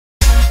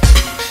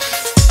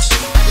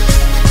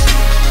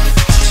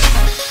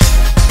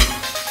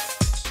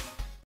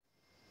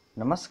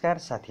नमस्कार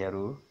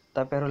साथीहरू,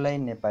 तपाईहरुलाई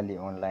नेपाली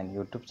अनलाइन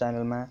युट्युब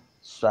च्यानलमा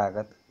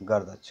स्वागत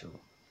गर्दछु।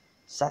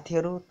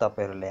 साथीहरू,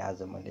 तपाईहरुलाई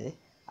आज मैले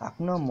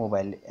आफ्नो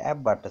मोबाइल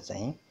एपबाट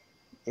चाहिँ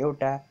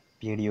एउटा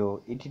भिडियो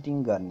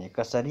एडिटिङ गर्ने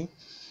कसरी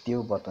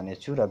त्यो बताउने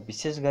छु र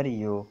विशेष गरी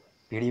यो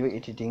भिडियो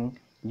एडिटिङ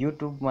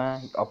युट्युबमा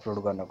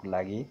अपलोड गर्नको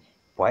लागि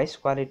भोइस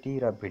क्वालिटी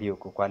र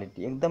भिडियोको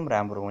क्वालिटी एकदम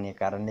राम्रो हुने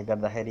कारणले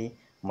गर्दाखेरि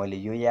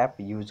मैले यो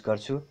एप युज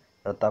गर्छु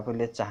र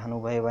तपाईले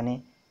चाहनुभयो भने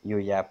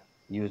यो एप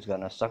युज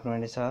गर्न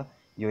सक्नुहुनेछ।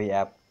 यो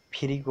एप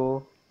फ्रीको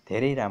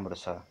धेरै राम्रो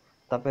छ।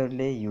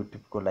 तपाईहरुले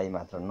युट्युबको लागि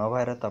मात्र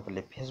नभएर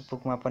तपाईले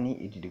फेसबुकमा पनि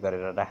एडिट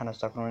गरेर राख्न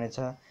सक्नुहुनेछ।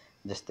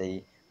 जस्तै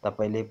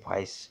तपाईले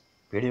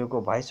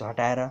भिडियोको भोइस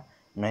हटाएर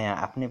नयाँ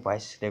आफ्नै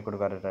भोइस रेकर्ड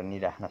गरेर नि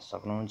राख्न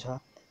सक्नुहुन्छ।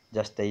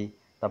 जस्तै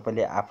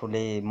तपाईले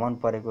आफूले मन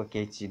परेको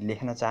केही चीज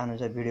लेख्न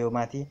चाहनुहुन्छ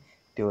भिडियोमाथि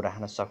त्यो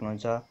राख्न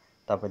सक्नुहुन्छ।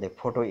 तपाईले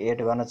फोटो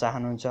एड गर्न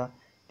चाहनुहुन्छ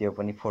त्यो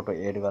पनि फोटो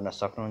एड गर्न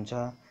सक्नुहुन्छ।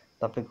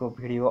 तपाईको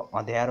भिडियो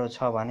अँध्यारो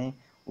छ भने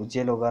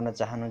उज्यालो गर्न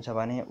चाहनुहुन्छ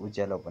भने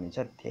उज्यालो पनि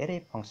छ। धेरै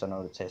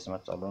फंक्सनहरु छ यसमा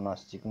चलाउन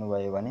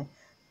सिक्नुभयो भने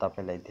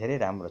तपाईलाई धेरै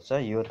राम्रो छ।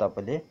 यो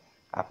तपाईले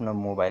आफ्नो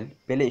मोबाइल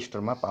प्ले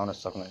स्टोरमा पाउन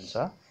सक्नुहुन्छ।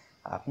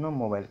 आफ्नो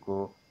मोबाइलको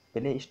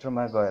प्ले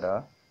स्टोरमा गएर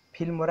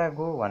फिल्मोरा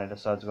गो भनेर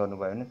सर्च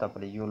गर्नुभयो भने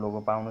तपाईले यो लोगो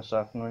पाउन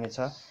सक्नुहुनेछ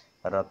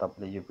र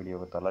तपाईले यो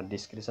भिडियोको तल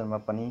डिस्क्रिप्सनमा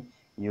पनि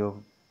यो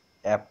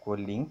एपको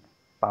लिंक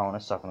पाउन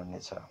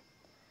सक्नुहुनेछ।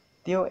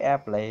 त्यो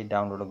एपलाई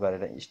डाउनलोड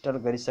गरेर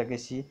इन्स्टल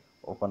गरिसकेपछि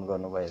ओपन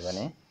गर्नुभयो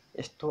भने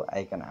यस्तो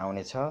आइकन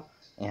आउने छ।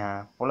 यहाँ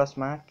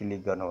प्लसमा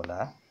क्लिक गर्नुहोला।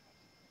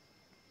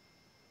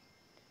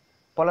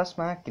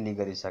 प्लसमा क्लिक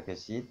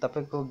गरिसकेपछि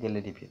तपाईको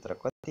ग्यालेरी भित्र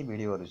कति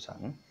भिडियोहरु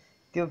छन्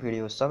त्यो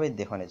भिडियो सबै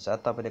देखाउनेछ।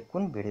 तपाईले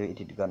कुन भिडियो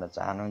एडिट गर्न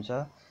चाहनुहुन्छ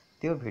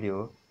त्यो भिडियो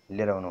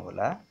लिएर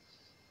आउनुहोला।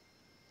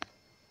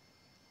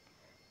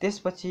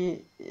 त्यसपछि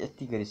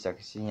यति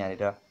गरिसकेपछि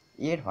यहाँनिर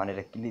एड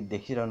भनेर क्लिक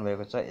देखिरहनु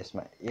भएको छ।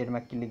 यसमा एडमा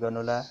क्लिक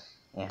गर्नुहोला।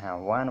 यहाँ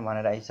 1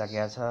 भनेर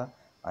आइसकेको छ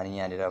अनि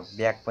यहाँनिर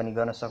ब्याक पनि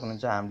गर्न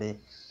सक्नुहुन्छ। हामीले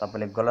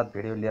तपाईले गलत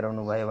भिडियो लिएर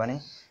आउनु भयो भने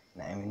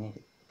हामी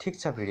ठीक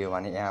छ भिडियो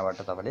भने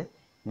यहाँबाट तपाईले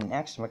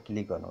नेक्स्टमा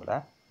क्लिक गर्नुहोला।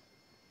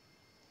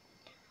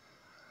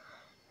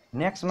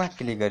 नेक्स्टमा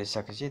क्लिक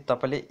गरिसकेपछि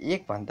तपाईले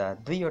एक भन्दा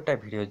दुई वटा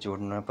भिडियो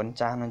जोड्न पनि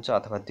चाहनुहुन्छ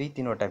अथवा दुई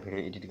तीन वटा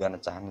भिडियो एडिट गर्न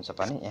चाहनुहुन्छ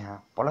भने यहाँ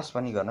प्लस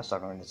पनि गर्न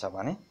सक्नुहुनेछ।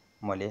 भने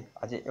मैले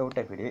अझै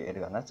एउटा भिडियो एड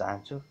गर्न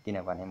चाहन्छु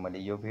किनभने मैले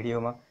यो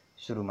भिडियोमा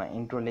सुरुमा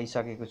इन्ट्रो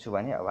ल्याइसकेको छु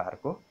भने अब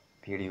अर्को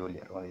भिडियो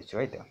लिएर आउँदै छु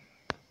है त।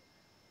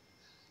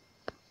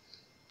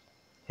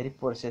 फेरि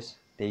प्रोसेस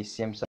त्यही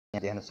सेम छ,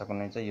 यहाँ देख्न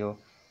सक्नुहुन्छ। यो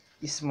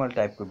स्मल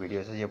टाइपको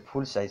भिडियो छ। यो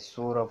फुल साइज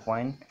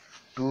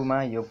 16.2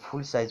 मा यो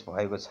फुल साइज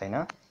भएको छैन,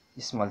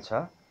 स्मल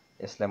छ।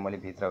 यसलाई मैले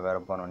भित्र गएर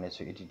बनाउने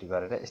छु एडिट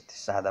गरेर यस्तै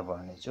सादा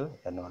बनाउने छु,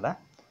 हेर्नु होला।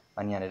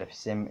 अनि यहाँनिर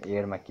सेम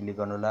एडमा क्लिक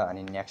गर्नु होला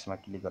अनि नेक्स्टमा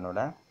क्लिक गर्नु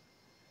होला।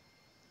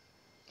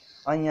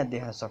 अनि यहाँ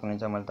देख्न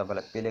सक्नुहुन्छ मैले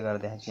तपाईलाई प्ले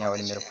गरेर देखाउँछु। यहाँ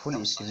अहिले मेरो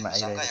फुल स्क्रिनमा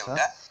आइरहेको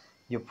छ।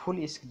 यो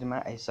फुल स्क्रिनमा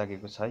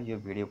आइसकेको छ। यो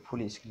भिडियो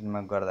फुल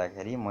स्क्रिनमा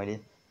गर्दाखेरि मैले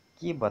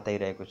के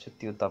बताइरहेको छु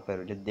त्यो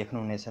तपाईहरुले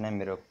देख्नुहुनेछ नै,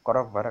 मेरो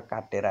क्रप भएर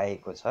काटेर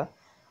आएको छ।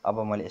 अब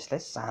मैले यसलाई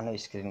सानो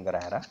स्क्रिन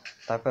गराएर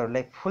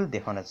तपाईहरुलाई फुल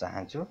देखाउन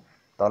चाहन्छु।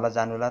 तल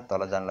जानुहोला।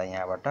 तल जानलाई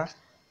यहाँबाट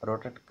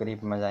रोटेट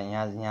क्लिपमा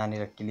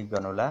यहाँनिर क्लिक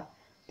गर्नुहोला।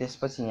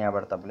 त्यसपछि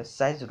यहाँबाट तपाईले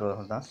साइज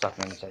रोक्न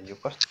सक्नुहुन्छ। यो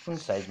कस्तो कुन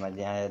साइजमा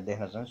यहाँ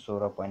देख्न सक्नुहुन्छ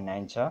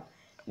 16.9 छ।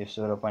 यो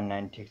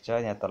 16.9 ठीक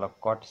छ। यहाँ तल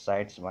कट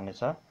साइड्स भन्ने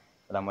छ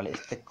र मैले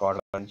यस्तै कट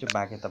गर्छु।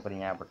 बाँकी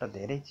तपाईले यहाँबाट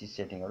धेरै चीज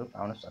सेटिङहरु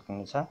पाउन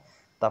सक्नुहुन्छ।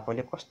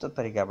 तपाईले कस्तो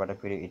तरिकाबाट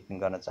भिडियो एडिटिङ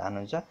गर्न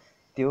चाहनुहुन्छ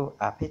त्यो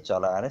आफै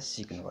चलाएर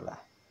सिक्नु होला।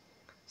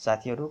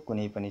 साथीहरु,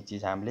 कुनै पनि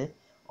चीज हामीले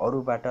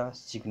अरूबाट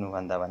सिक्नु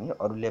भन्दा पनि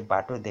अरूले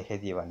बाटो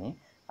देखाइदियो भने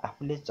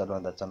आफूले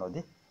चलाउँदा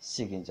चलाउँदै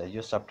सिकिन्छ।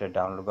 यो सफ्टवेयर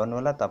डाउनलोड गर्नु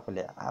होला।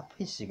 तपाईले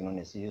आफै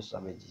सिक्नुहुनेछ यो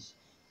सबै चीज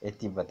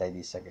यति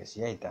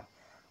बताइदिसकेपछि है त।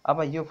 अब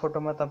यो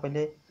फोटोमा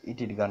तपाईले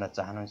एडिट गर्न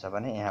चाहनुहुन्छ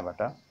भने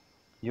यहाँबाट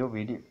यो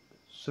भिडियो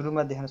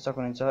सुरुमा देख्न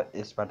सक्नुहुन्छ।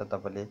 यसबाट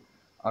तपाईले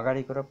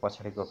अगाडिको र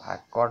पछाडिको भाग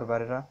कट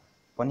गरेर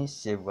पनि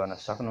सेभ गर्न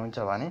सक्नुहुन्छ।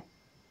 भने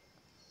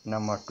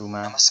नम्बर 2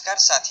 मा नमस्कार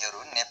साथीहरु,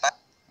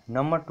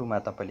 नम्बर 2 मा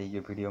तपाईले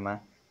यो भिडियोमा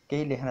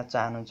केही लेख्न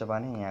चाहनुहुन्छ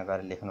भने यहाँ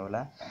गएर लेख्नु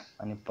होला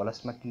अनि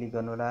प्लसमा क्लिक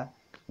गर्नु होला।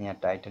 यहाँ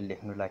टाइटल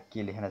लेख्नु होला,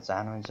 के लेख्न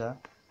चाहनुहुन्छ।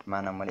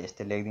 मानव मैले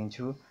यस्तै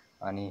लेखिदिन्छु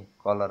अनि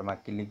कलरमा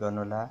क्लिक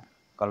गर्नु होला।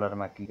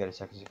 कलरमा क्लिक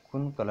गरिसकेपछि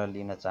कुन कलर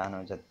लिन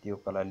चाहनुहुन्छ त्यो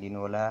कलर लिनु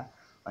होला।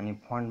 अनि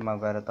फन्टमा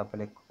गएर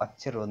तपाईले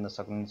अक्षर रोज्न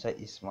सक्नुहुन्छ,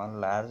 स्मल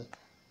लार्ज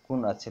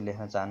कुन अक्षर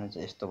लेख्न चाहनुहुन्छ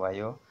यस्तो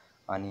भयो।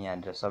 अनि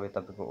यहाँनिर सबै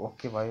तपाईको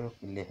ओके भयो।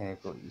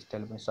 लेख्नेको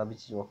स्टाइल पनि सबै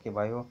चीज ओके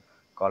भयो।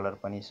 कलर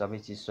पनि सबै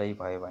चीज सही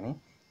भयो भने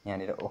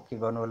यहाँनिर ओके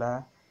गर्नु होला।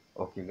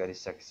 ओके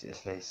गरिसकेपछि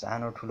यसलाई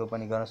सानो ठुलो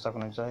पनि गर्न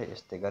सक्नुहुन्छ।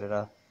 यस्तै गरेर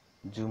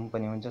जुम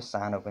पनि हुन्छ,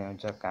 सानो पनि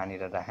हुन्छ,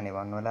 कहाँनिर राख्ने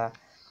भन्नु होला।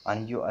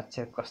 अनि यो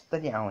अक्षर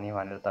कसरी आउने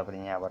भनेर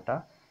तपाईले यहाँबाट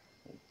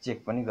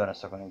चेक पनि गर्न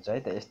सक्नुहुन्छ है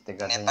त। यस्तै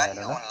गरेर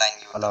यहाँनिर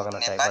अलग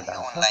अलग टाइपको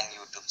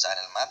डाल्छ,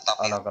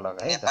 अलग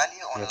अलग है त।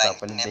 यो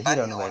तपाईले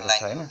देखिरहनु भएको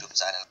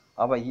छ हैन।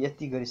 अब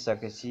यति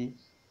गरिसकेपछि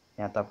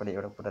यहाँ तपाईले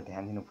एउटा कुरा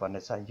ध्यान दिनुपर्ने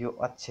छ। यो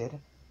अक्षर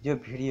यो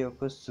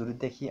भिडियोको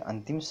सुरुदेखि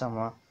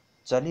अन्तिमसम्म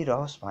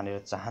चलिरहोस् भनेर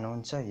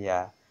चाहनुहुन्छ या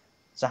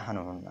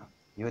चाहनुहुन्न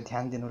यो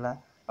ध्यान दिनु होला।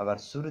 अगर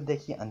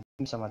सुरुदेखि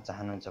अन्तिमसम्म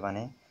चाहनुहुन्छ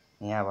भने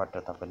यहाँबाट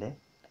तपाईले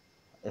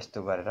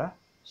यस्तो गरेर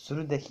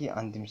सुरुदेखि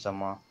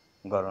अन्तिमसम्म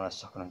गराउन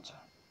सक्नुहुन्छ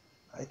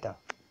है त।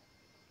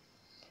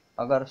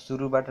 अगर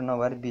सुरुबाट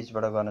नभएर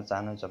बीचबाट गर्न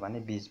चाहनुहुन्छ भने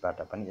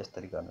बीचबाट पनि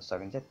यसरी गर्न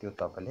सकिन्छ। त्यो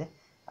तपाईले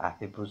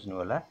आफै बुझ्नु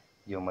होला।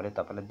 यो मैले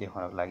तपाईलाई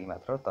देखाउनको लागि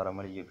मात्र, तर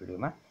मैले यो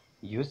भिडियोमा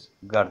युज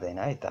गर्दैन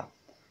है त।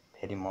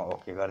 फेरि म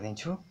ओके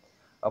गर्दिन्छु।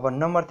 अब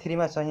नम्बर 3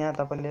 मा छ यहाँ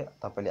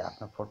तपाईले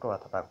आफ्नो फोटो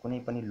अथवा कुनै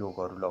पनि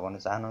लोगोहरु लगाउन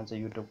चाहनुहुन्छ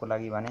युट्युबको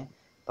लागि भने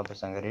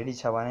तपाईसँग रेडी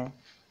छ भने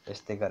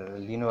यस्तै गरेर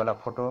लिनु होला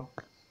फोटो।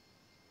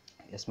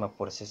 यसमा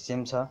प्रोसेस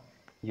सेम छ।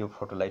 यो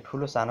फोटोलाई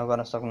ठुलो सानो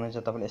गर्न सक्नुहुन्छ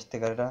तपाईले यस्तै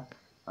गरेर।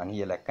 अनि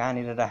यसलाई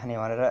कहाँनिर राख्ने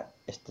भनेर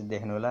यस्तै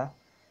देख्नु होला।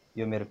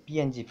 यो मेरो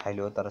PNG फाइल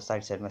हो, तर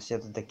साइडमा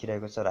सेतो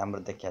देखिरहेको छ,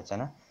 राम्रो देखिया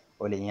छैन।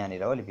 अहिले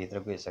यहाँनिर अहिले भित्र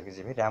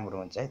गइसकेपछि फेरि राम्रो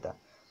हुन्छ है त।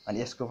 अनि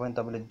यसको पनि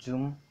तपाईले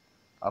जुम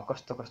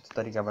कस्तो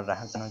तरिकाबाट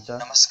राख्न चाहनुहुन्छ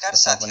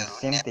यसमा पनि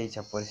सेम त्यही छ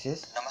प्रोसेस।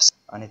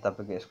 अनि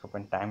तपाईको यसको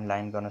पनि टाइम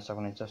लाइन गर्न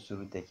सक्नुहुन्छ,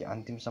 सुरुदेखि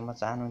अन्तिमसम्म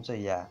चाहनुहुन्छ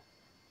या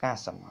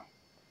कहाँसम्म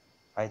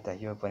है त।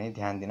 यो पनि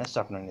ध्यान दिन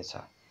सक्नुहुनेछ।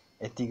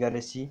 यति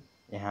गरेपछि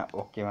यहाँ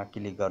ओके मा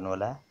क्लिक गर्नु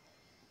होला।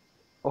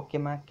 ओके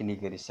मा क्लिक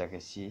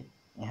गरिसकेपछि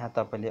यहाँ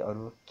तपाईले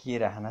अरु के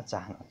राख्न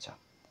चाहनुहुन्छ,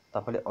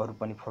 तपाईले अरु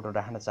पनि फोटो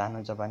राख्न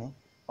चाहनुहुन्छ भने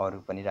अरु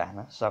पनि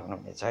राख्न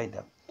सक्नुहुनेछ है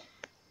त।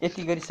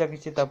 यति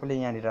गरिसकेपछि तपाईले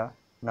यहाँनिर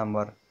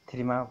नम्बर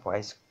 3 मा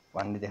भोइस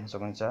भन्ने देख्न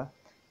सक्नुहुन्छ।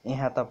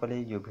 यहाँ तपाईले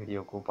यो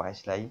भिडियोको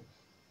भोइसलाई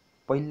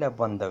पहिला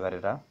बन्द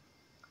गरेर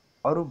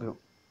अरु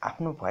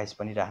आफ्नो भोइस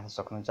पनि राख्न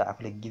सक्नुहुन्छ।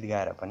 आफूले गीत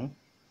गाएर पनि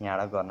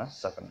यहाँबाट गर्न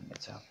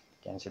सक्नुहुनेछ।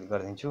 क्यान्सल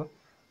गरिदिन्छु।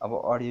 अब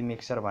अडियो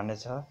मिक्सर भन्ने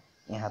छ।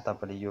 यहाँ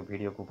तपाईले यो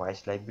भिडियोको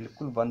भोइसलाई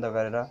बिल्कुल बन्द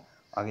गरेर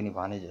अघि नै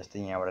भने जस्तै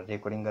यहाँबाट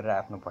रेकर्डिङ गरेर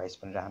आफ्नो भोइस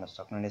पनि राख्न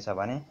सक्नुहुनेछ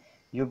भने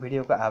यो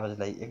भिडियोको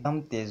आवाजलाई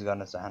एकदम तेज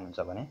गर्न चाहनुहुन्छ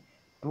भने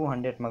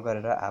 200 मा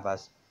गरेर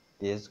आवाज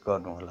तेज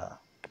गर्नु होला।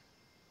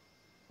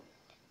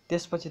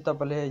 त्यसपछि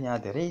तपाईले यहाँ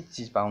धेरै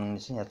चीज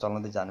पाउनुहुनेछ। यहाँ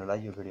चलाउँदै जानु होला।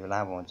 यो भिडियो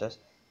लामो हुन्छ।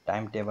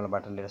 टाइम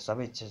टेबलबाट लिएर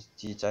सबै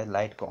चीज छ।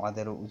 लाइटको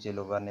अँध्यारो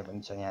उज्यालो गर्ने पनि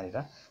छ। यहाँनिर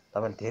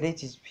तपाईले धेरै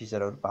चीज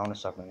फिचरहरु पाउन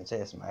सक्नुहुनेछ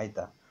यसमा है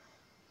त।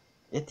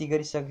 यति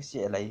गरिसकेपछि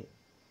यसलाई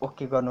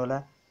ओके गर्नु होला।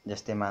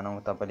 जस्तै मानौं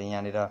तपाईले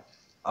यहाँनिर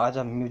अझ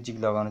म्युजिक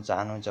लगाउन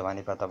चाहनुहुन्छ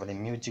भने तपाईले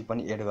म्युजिक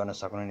पनि एड गर्न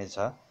सक्नुहुनेछ।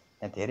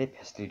 यहाँ धेरै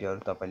फेसिलिटीहरु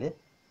तपाईले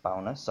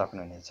पाउन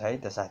सक्नुहुनेछ है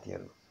त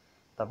साथीहरु।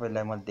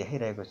 तपाईलाई म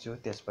देखाइरहेको छु।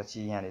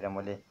 त्यसपछि यहाँनिर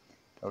मैले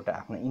एउटा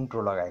आफ्नो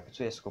इन्ट्रो लगाएको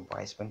छु। यसको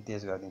भोइस पनि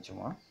तेज गर्दिन्छु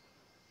म।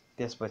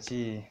 त्यसपछि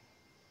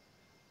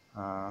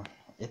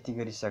यति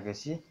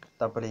गरिसकेपछि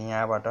तपाईले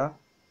यहाँबाट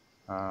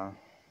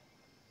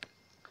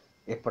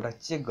एकपटक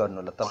चेक गर्नु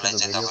होला तपाईको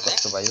भिडियो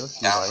कस्तो भयो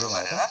के भयो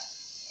भनेर।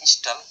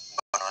 इन्स्टल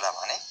गर्नु होला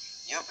भने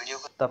यो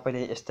भिडियोको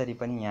तपाईले यसरी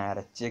पनि यहाँ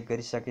आएर चेक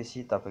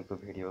गरिसकेपछि तपाईको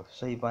भिडियो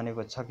सही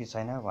बनेको छ कि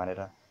छैन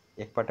भनेर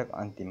एकपटक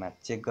अन्तिममा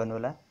चेक गर्नु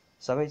होला।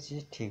 सबै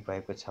चीज ठीक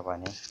भएको छ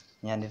भने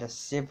यहाँनिर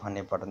सेभ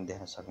भन्ने बटन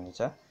देख्न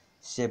सक्नुहुन्छ।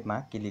 सेभमा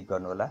क्लिक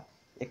गर्नु होला।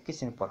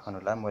 एकैछिन पर्खनु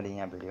होला। मैले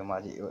यहाँ भिडियोमा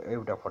अझै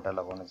एउटा फोटो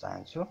लगाउन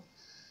चाहन्छु।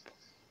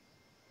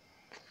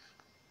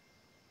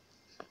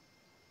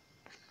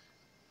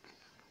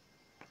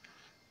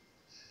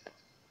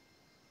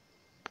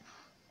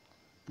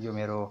 यो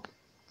मेरो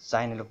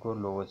च्यानलको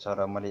लोगो छ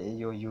र मैले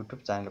यो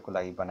युट्युब च्यानलको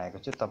लागि बनाएको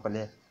छु।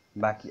 तपाईले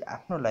बाकी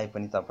आफ्नो लागि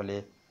पनि तपाईले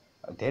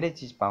धेरै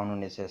चीज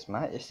पाउनुहुनेछ यसमा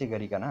यसै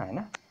गरिकन हैन।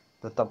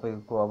 त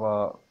तपाईको अब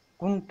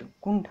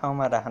कुन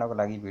ठाउँमा राख्नको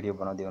लागि भिडियो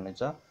बनाउँदै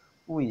हुनुहुन्छ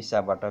उ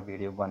हिसाबबाट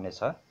भिडियो बन्नेछ,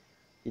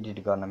 एडिट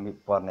गर्न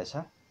पर्नेछ।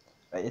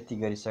 र यति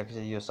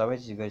गरिसकेपछि यो सबै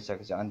चीज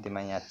गरिसकेपछि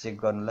अन्तिममा यहाँ चेक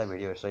गर्नुलाई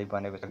भिडियो सही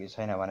बनेको छ कि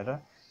छैन भनेर।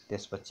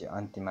 त्यसपछि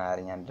अन्तिममा आएर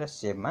यहाँनिर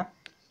सेभमा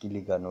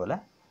क्लिक गर्नु होला।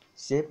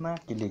 सेभमा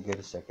क्लिक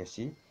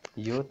गरिसकेपछि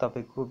यो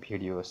तपाईको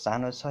भिडियो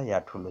सानो छ या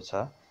ठुलो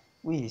छ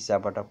उही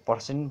हिसाबबाट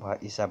पर्सेन्ट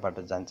हिसाबबाट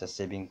जान्छ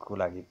सेभिङको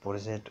लागि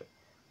प्रोसेस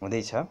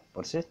हुँदैछ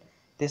प्रोसेस।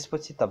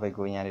 त्यसपछि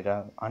तपाईको यहाँनिर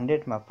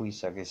 100 मा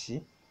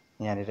पुगिसकेपछि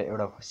यहाँनिर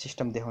एउटा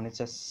सिस्टम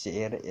देखाउनेछ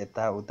शेयर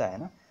यता उता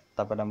हैन।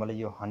 तपाईलाई मैले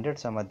यो 100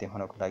 सम्म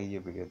देखाउनको लागि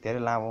यो भिडियो धेरै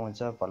लामो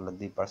हुन्छ, बल्ल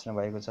 2%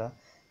 भएको छ।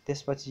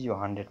 त्यसपछि यो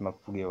 100 मा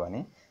पुग्यो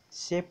भने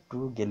सेभ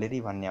टु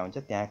ग्यालेरी भन्ने आउँछ,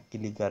 त्यहाँ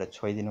क्लिक गरेर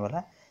छोइदिनु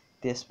होला।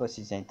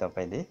 त्यसपछि चाहिँ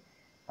तपाईले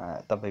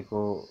तपाईको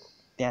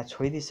त्यहाँ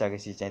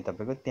छोइदिसकेपछि चाहिँ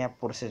तपाईको त्यहाँ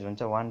प्रोसेस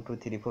हुन्छ 1 2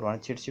 3 4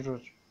 भनेर छिटो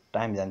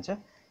टाइम जान्छ।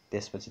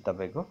 त्यसपछि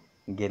तपाईको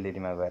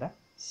ग्यालेरीमा गएर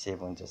सेभ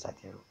हुन्छ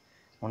साथीहरु।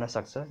 हुन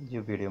सक्छ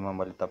यो भिडियोमा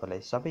मैले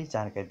तपाईलाई सबै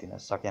जानकारी दिन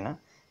सकेन,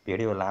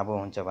 भिडियो लामो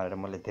हुन्छ भनेर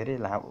मैले धेरै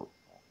लामो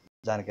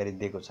जानकारी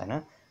दिएको छैन।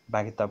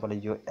 बाकी तपाईले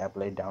यो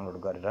एपलाई डाउनलोड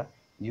गरेर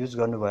युज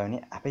गर्नुभयो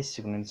भने आफै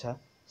सिक्नुहुन्छ।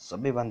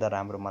 सबैभन्दा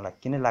राम्रो मलाई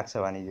किन लाग्छ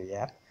भने यो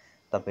एप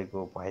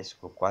तपाईको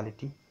भोइसको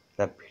क्वालिटी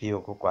र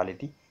भिडियोको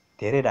क्वालिटी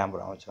धेरै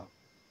राम्रो आउँछ।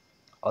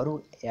 अरु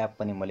एप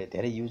पनि मैले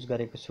धेरै युज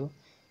गरेको छु।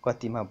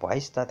 कतिमा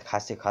भोइस त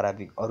खासै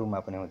खराबी अरुमा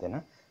पनि हुँदैन,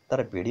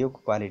 तर भिडियोको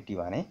क्वालिटी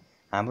भने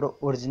हाम्रो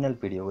ओरिजिनल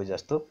भिडियोको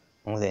जस्तो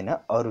हुँदैन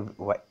अरु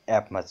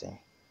एपमा चाहिँ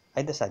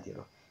है त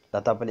साथीहरु। ल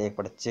तपाईले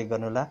एकपटक चेक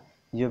गर्नु होला।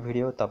 यो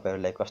भिडियो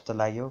तपाईहरुलाई कस्तो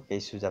लाग्यो,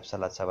 केही सुझाव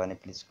सल्लाह छ भने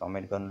प्लिज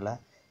कमेन्ट गर्नु होला।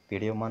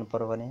 भिडियो मन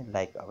पर्यो भने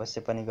लाइक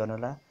अवश्य पनि गर्नु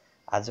होला।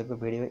 आजको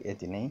भिडियो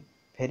यति नै।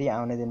 फेरि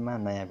आउने दिनमा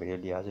नयाँ भिडियो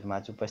लिएर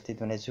हजुरमाझ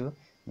उपस्थित हुनेछु।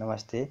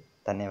 नमस्ते,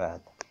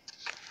 धन्यवाद।